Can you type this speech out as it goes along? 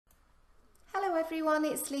everyone,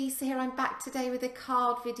 it's Lisa here. I'm back today with a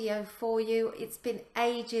card video for you. It's been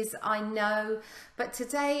ages, I know, but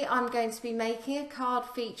today I'm going to be making a card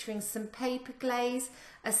featuring some paper glaze,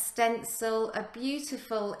 a stencil, a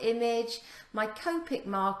beautiful image, my Copic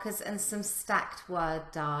markers and some stacked word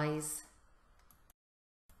dies.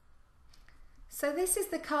 So this is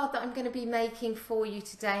the card that I'm going to be making for you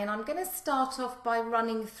today, and I'm going to start off by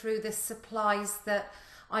running through the supplies that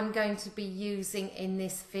I'm going to be using in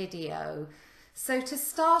this video. So to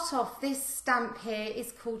start off, this stamp here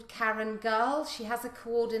is called Karen Girl. She has a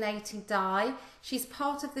coordinating die. She's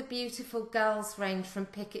part of the beautiful girls range from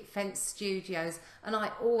Picket Fence Studios, and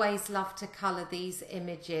I always love to colour these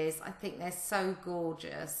images. I think they're so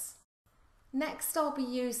gorgeous. Next, I'll be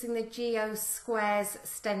using the Geo Squares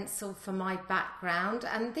stencil for my background,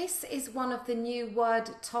 and this is one of the new word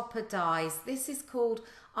topper dies. This is called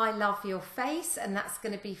I Love Your Face, and that's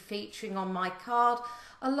going to be featuring on my card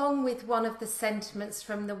along with one of the sentiments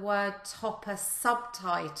from the word topper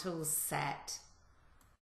Subtitles set.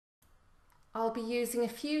 I'll be using a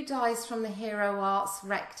few dies from the Hero Arts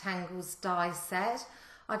Rectangles die set.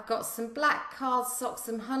 I've got some black cardstock,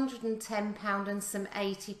 some £110 and some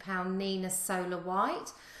 £80 Nina Solar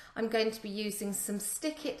White. I'm going to be using some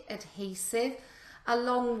Stick It adhesive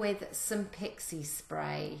along with some pixie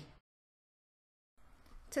spray.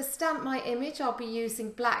 To stamp my image, I'll be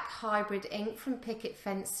using black hybrid ink from Picket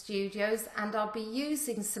Fence Studios, and I'll be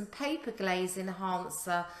using some paper glaze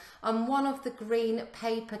enhancer on one of the green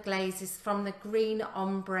paper glazes from the green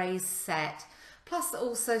Ombre set, plus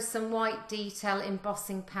also some white detail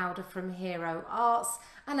embossing powder from Hero Arts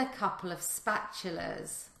and a couple of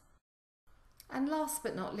spatulas. And last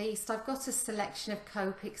but not least, I've got a selection of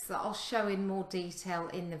Copics that I'll show in more detail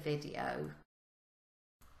in the video.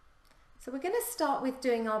 So we're going to start with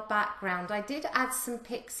doing our background. I did add some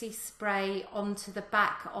pixie spray onto the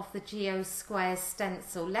back of the Geo Squares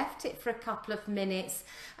stencil, left it for a couple of minutes,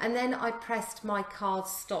 and then I pressed my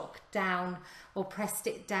cardstock down, or pressed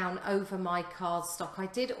it down over my cardstock. I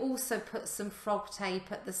did also put some frog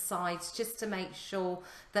tape at the sides just to make sure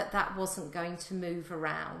that that wasn't going to move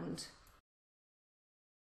around.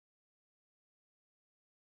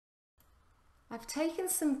 I've taken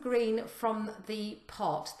some green from the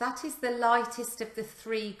pot. That is the lightest of the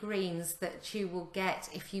three greens that you will get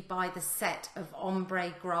if you buy the set of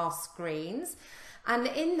ombre grass greens. And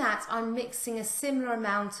in that, I'm mixing a similar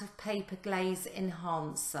amount of paper glaze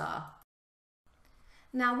enhancer.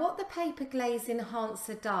 Now, what the paper glaze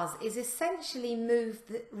enhancer does is essentially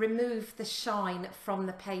remove the shine from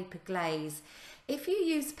the paper glaze. If you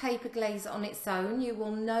use paper glaze on its own, you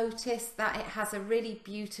will notice that it has a really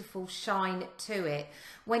beautiful shine to it.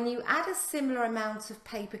 When you add a similar amount of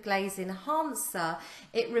paper glaze enhancer,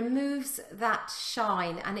 it removes that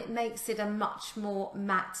shine and it makes it a much more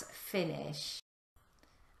matte finish.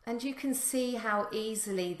 And you can see how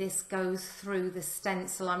easily this goes through the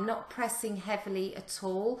stencil. I'm not pressing heavily at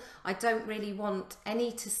all. I don't really want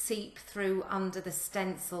any to seep through under the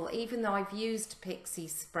stencil. Even though I've used pixie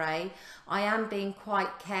spray, I am being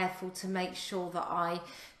quite careful to make sure that I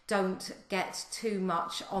don't get too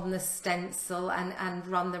much on the stencil and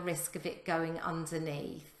run the risk of it going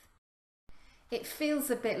underneath. It feels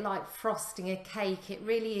a bit like frosting a cake. It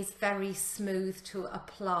really is very smooth to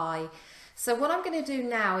apply. So what I'm going to do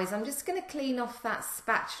now is I'm just going to clean off that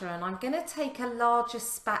spatula, and I'm going to take a larger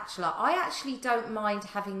spatula. I actually don't mind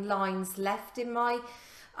having lines left in my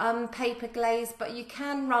paper glaze, but you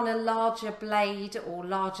can run a larger blade, or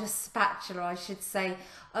larger spatula I should say,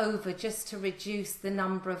 over just to reduce the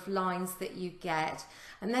number of lines that you get.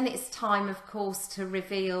 And then it's time, of course, to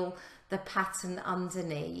reveal the pattern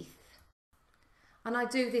underneath. And I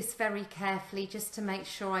do this very carefully just to make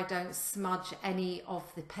sure I don't smudge any of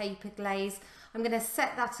the paper glaze. I'm going to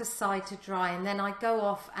set that aside to dry, and then I go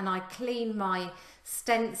off and I clean my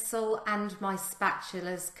stencil and my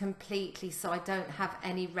spatulas completely so I don't have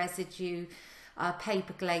any residue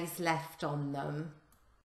paper glaze left on them.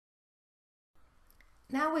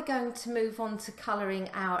 Now we're going to move on to colouring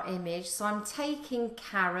our image. So I'm taking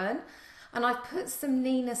Karen, and I've put some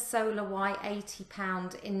Nina Solar White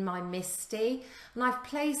 £80 in my Misty, and I've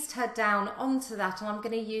placed her down onto that, and I'm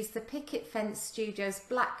going to use the Picket Fence Studios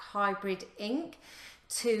black hybrid ink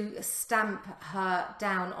to stamp her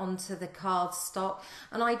down onto the cardstock.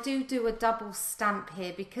 And I do a double stamp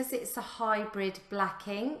here because it's a hybrid black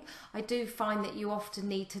ink. I do find that you often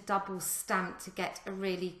need to double stamp to get a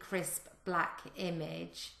really crisp black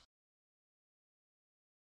image.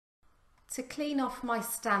 To clean off my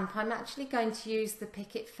stamp, I'm actually going to use the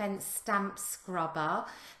Picket Fence Stamp Scrubber.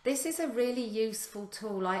 This is a really useful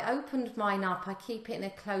tool. I opened mine up, I keep it in a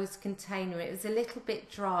closed container. It was a little bit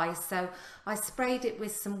dry, so I sprayed it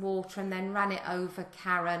with some water and then ran it over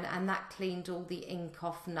Karen, and that cleaned all the ink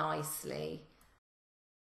off nicely.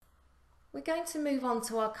 We're going to move on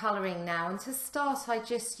to our colouring now, and to start I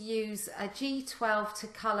just use a G12 to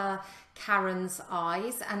colour Karen's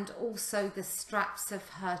eyes and also the straps of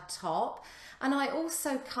her top, and I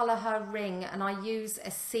also colour her ring, and I use a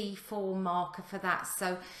C4 marker for that,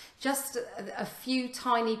 so just a few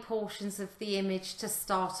tiny portions of the image to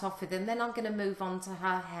start off with, and then I'm going to move on to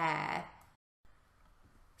her hair.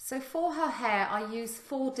 So for her hair I use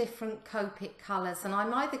 4 different Copic colours, and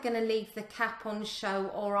I'm either going to leave the cap on show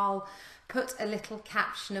or I'll put a little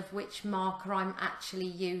caption of which marker I'm actually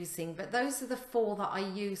using, but those are the 4 that I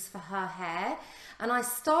use for her hair. And I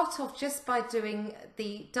start off just by doing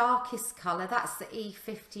the darkest colour, that's the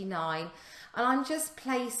E59, and I'm just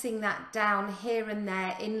placing that down here and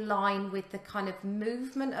there in line with the kind of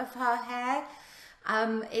movement of her hair.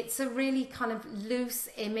 It's a really kind of loose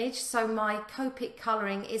image, so my Copic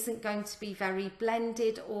colouring isn't going to be very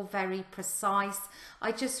blended or very precise.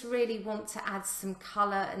 I just really want to add some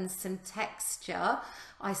colour and some texture,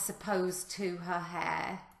 I suppose, to her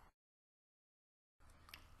hair.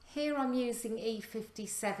 Here I'm using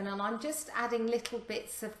E57, and I'm just adding little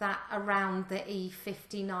bits of that around the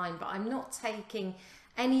E59, but I'm not taking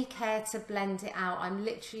any care to blend it out. I'm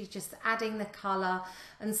literally just adding the colour,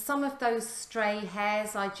 and some of those stray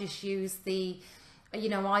hairs I just use the,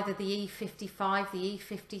 either the E55, the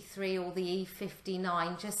E53 or the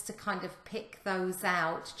E59, just to kind of pick those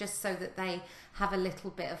out, just so that they have a little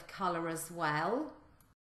bit of colour as well.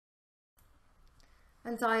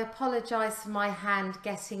 And I apologise for my hand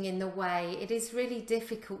getting in the way. It is really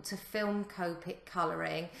difficult to film Copic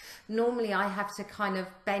colouring. Normally I have to kind of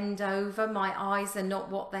bend over, my eyes are not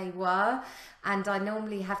what they were, and I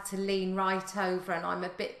normally have to lean right over, and I'm a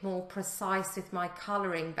bit more precise with my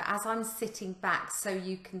colouring. But as I'm sitting back so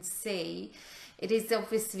you can see, it is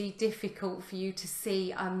obviously difficult for you to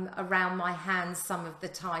see around my hands some of the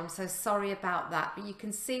time, so sorry about that, but you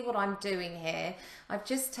can see what I'm doing here. I've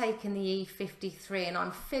just taken the E53 and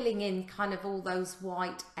I'm filling in kind of all those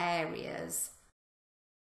white areas.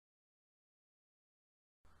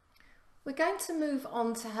 We're going to move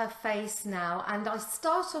on to her face now, and I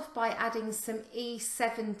start off by adding some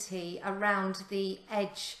E70 around the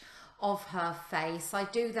edge of her face. I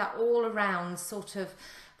do that all around, sort of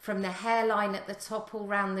from the hairline at the top, all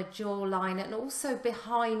around the jawline, and also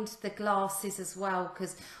behind the glasses as well,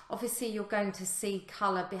 because obviously you're going to see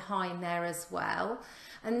colour behind there as well.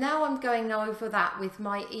 And now I'm going over that with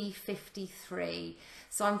my E53.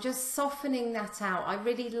 So I'm just softening that out. I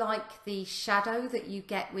really like the shadow that you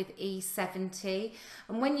get with E70.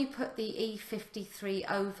 And when you put the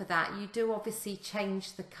E53 over that, you do obviously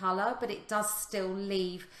change the colour, but it does still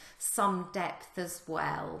leave some depth as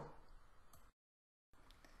well.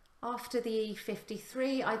 After the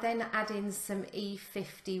E53, I then add in some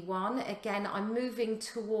E51. Again, I'm moving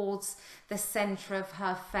towards the centre of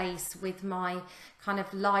her face with my kind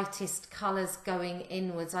of lightest colours going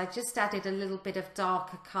inwards. I just added a little bit of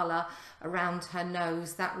darker colour around her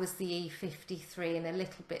nose. That was the E53, and a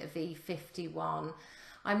little bit of E51.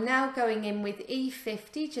 I'm now going in with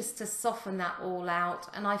E50 just to soften that all out,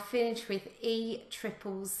 and I finish with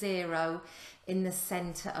E000 in the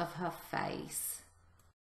centre of her face.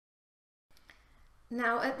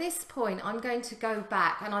 Now at this point I'm going to go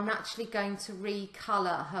back and I'm actually going to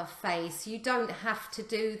recolour her face. You don't have to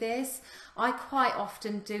do this. I quite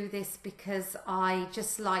often do this because I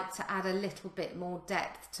just like to add a little bit more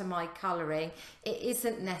depth to my colouring. It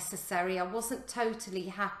isn't necessary. I wasn't totally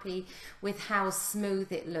happy with how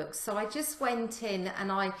smooth it looks, so I just went in and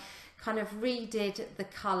I kind of redid the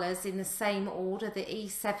colours in the same order, the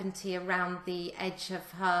E70 around the edge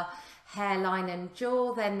of her hairline and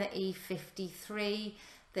jaw, then the E53,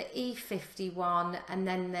 the E51, and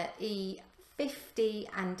then the E50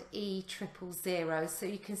 and E000. So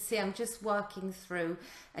you can see I'm just working through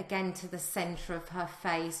again to the centre of her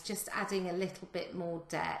face, just adding a little bit more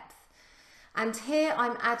depth. And here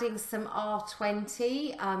I'm adding some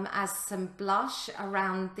R20 as some blush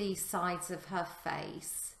around the sides of her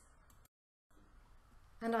face.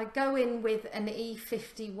 And I go in with an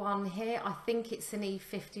E51 here. I think it's an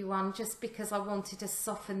E51 just because I wanted to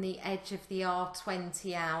soften the edge of the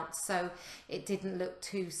R20 out so it didn't look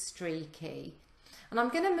too streaky. And I'm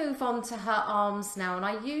going to move on to her arms now, and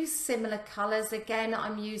I use similar colours. Again,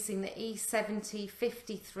 I'm using the E70,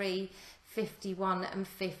 53, 51 and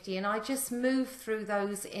 50, and I just move through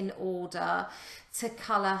those in order to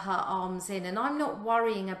colour her arms in. And I'm not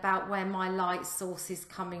worrying about where my light source is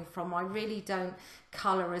coming from. I really don't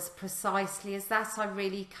colour as precisely as that. I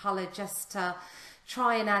really colour just to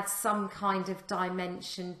try and add some kind of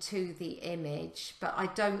dimension to the image, but I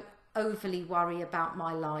don't overly worry about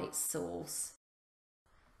my light source.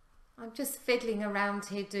 I'm just fiddling around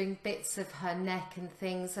here doing bits of her neck and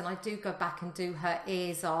things, and I do go back and do her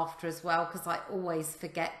ears after as well, because I always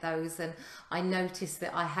forget those, and I noticed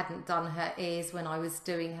that I hadn't done her ears when I was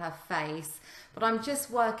doing her face. But I'm just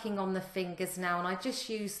working on the fingers now, and I just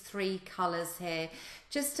use 3 colours here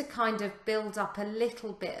just to kind of build up a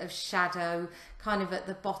little bit of shadow kind of at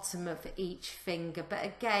the bottom of each finger. But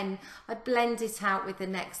again, I blend it out with the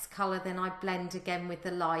next colour, then I blend again with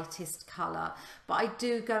the lightest colour. But I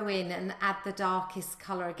do go in and add the darkest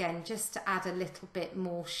colour again just to add a little bit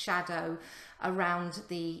more shadow around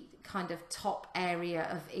the kind of top area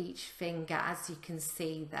of each finger, as you can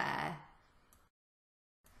see there.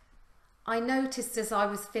 I noticed as I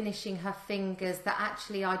was finishing her fingers that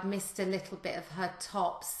actually I'd missed a little bit of her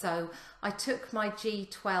top, so I took my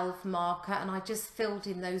G12 marker and I just filled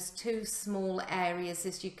in those 2 small areas,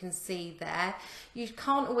 as you can see there. You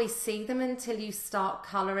can't always see them until you start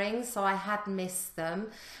colouring, so I had missed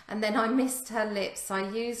them. And then I missed her lips. I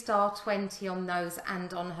used R20 on those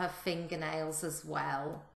and on her fingernails as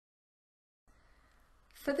well.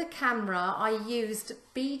 For the camera, I used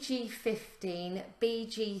BG15,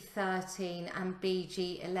 BG13 and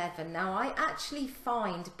BG11. Now, I actually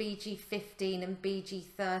find BG15 and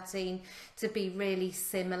BG13 to be really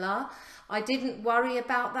similar. I didn't worry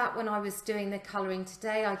about that when I was doing the colouring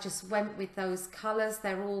today. I just went with those colours.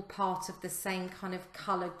 They're all part of the same kind of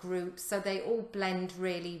colour group, so they all blend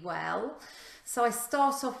really well. So I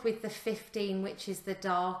start off with the 15, which is the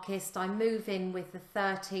darkest. I move in with the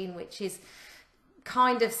 13, which is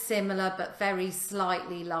kind of similar but very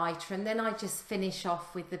slightly lighter, and then I just finish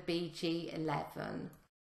off with the BG11.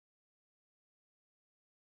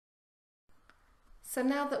 So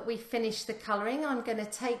now that we've finished the colouring, I'm going to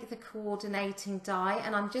take the coordinating die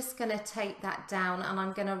and I'm just going to tape that down, and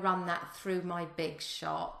I'm going to run that through my big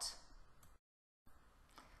shot.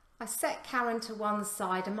 I set Karen to one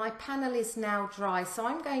side and my panel is now dry, so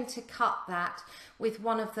I'm going to cut that with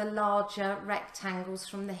one of the larger rectangles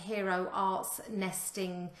from the Hero Arts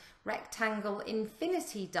Nesting Rectangle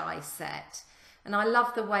Infinity die set. And I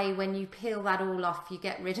love the way when you peel that all off, you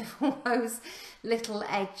get rid of all those little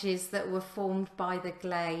edges that were formed by the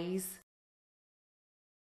glaze.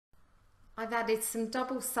 I've added some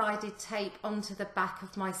double-sided tape onto the back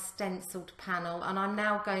of my stenciled panel, and I'm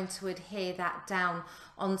now going to adhere that down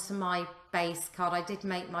onto my base card. I did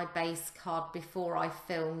make my base card before I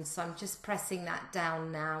filmed, so I'm just pressing that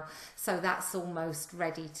down now, so that's almost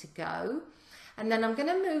ready to go. And then I'm going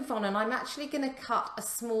to move on, and I'm actually going to cut a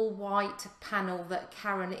small white panel that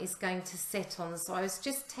Karen is going to sit on. So I was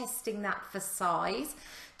just testing that for size.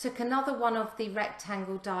 Took another one of the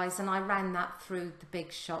rectangle dies and I ran that through the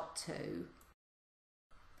big shot too.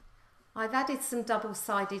 I've added some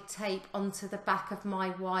double-sided tape onto the back of my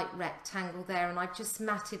white rectangle there, and I've just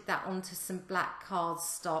matted that onto some black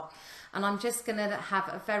cardstock, and I'm just going to have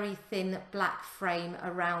a very thin black frame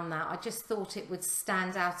around that. I just thought it would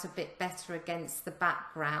stand out a bit better against the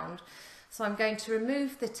background. So I'm going to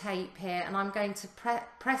remove the tape here and I'm going to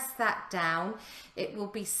press that down. It will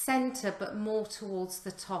be centre but more towards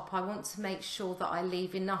the top. I want to make sure that I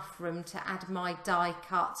leave enough room to add my die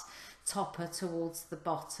cut topper towards the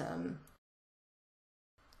bottom.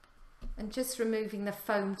 And just removing the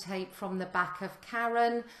foam tape from the back of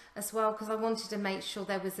Karen as well, because I wanted to make sure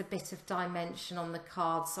there was a bit of dimension on the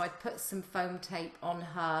card. So I put some foam tape on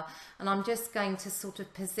her and I'm just going to sort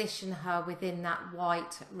of position her within that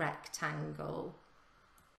white rectangle.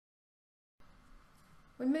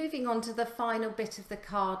 We're moving on to the final bit of the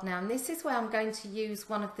card now, and this is where I'm going to use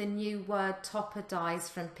one of the new word topper dies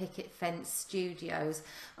from Picket Fence Studios,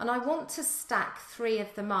 and I want to stack 3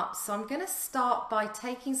 of them up. So I'm going to start by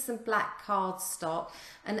taking some black cardstock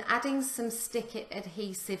and adding some stick it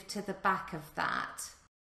adhesive to the back of that.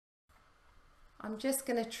 I'm just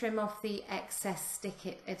going to trim off the excess stick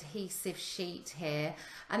it adhesive sheet here,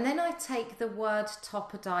 and then I take the word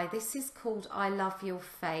topper die. This is called I Love Your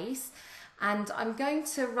Face. And I'm going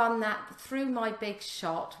to run that through my big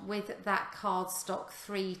shot with that cardstock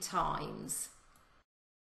 3 times.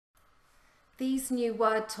 These new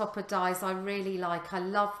word topper dies I really like. I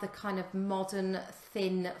love the kind of modern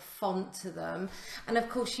thin font to them. And of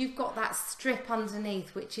course you've got that strip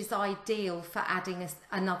underneath, which is ideal for adding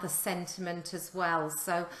another sentiment as well.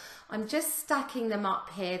 So I'm just stacking them up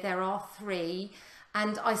here. There are 3.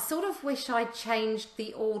 And I sort of wish I'd changed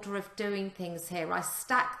the order of doing things here. I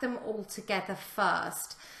stacked them all together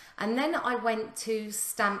first, and then I went to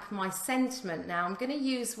stamp my sentiment. Now I'm going to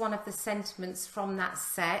use one of the sentiments from that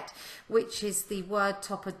set, which is the Word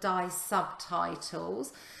Topper Die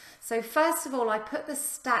Subtitles. So first of all, I put the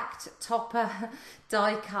stacked topper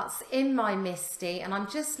die cuts in my MISTI, and I'm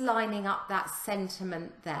just lining up that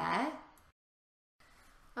sentiment there.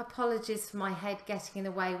 Apologies for my head getting in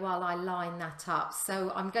the way while I line that up.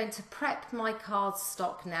 So I'm going to prep my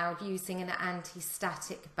cardstock now using an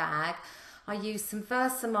anti-static bag. I use some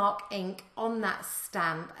VersaMark ink on that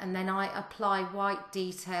stamp, and then I apply white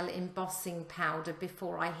detail embossing powder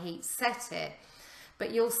before I heat set it.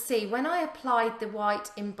 But you'll see when I applied the white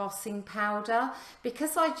embossing powder,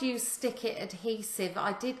 because I'd used stick it adhesive,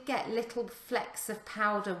 I did get little flecks of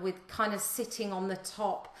powder with kind of sitting on the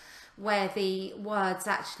top where the words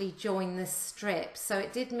actually join the strip. So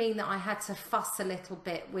it did mean that I had to fuss a little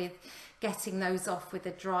bit with getting those off with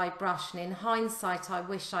a dry brush. And in hindsight, I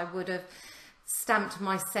wish I would have stamped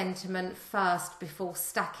my sentiment first before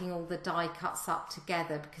stacking all the die cuts up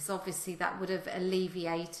together, because obviously that would have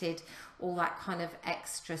alleviated all that kind of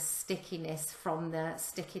extra stickiness from the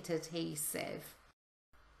stick it adhesive.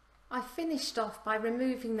 I finished off by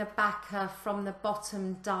removing the backer from the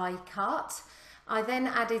bottom die cut. I then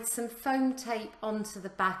added some foam tape onto the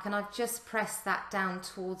back, and I've just pressed that down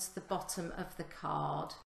towards the bottom of the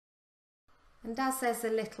card. And as there's a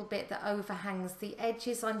little bit that overhangs the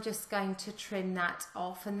edges, I'm just going to trim that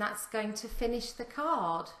off, and that's going to finish the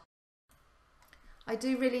card. I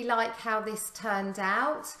do really like how this turned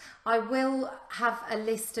out. I will have a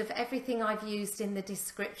list of everything I've used in the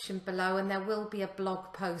description below, and there will be a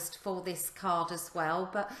blog post for this card as well.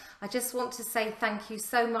 But I just want to say thank you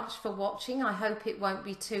so much for watching. I hope it won't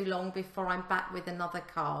be too long before I'm back with another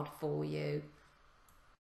card for you.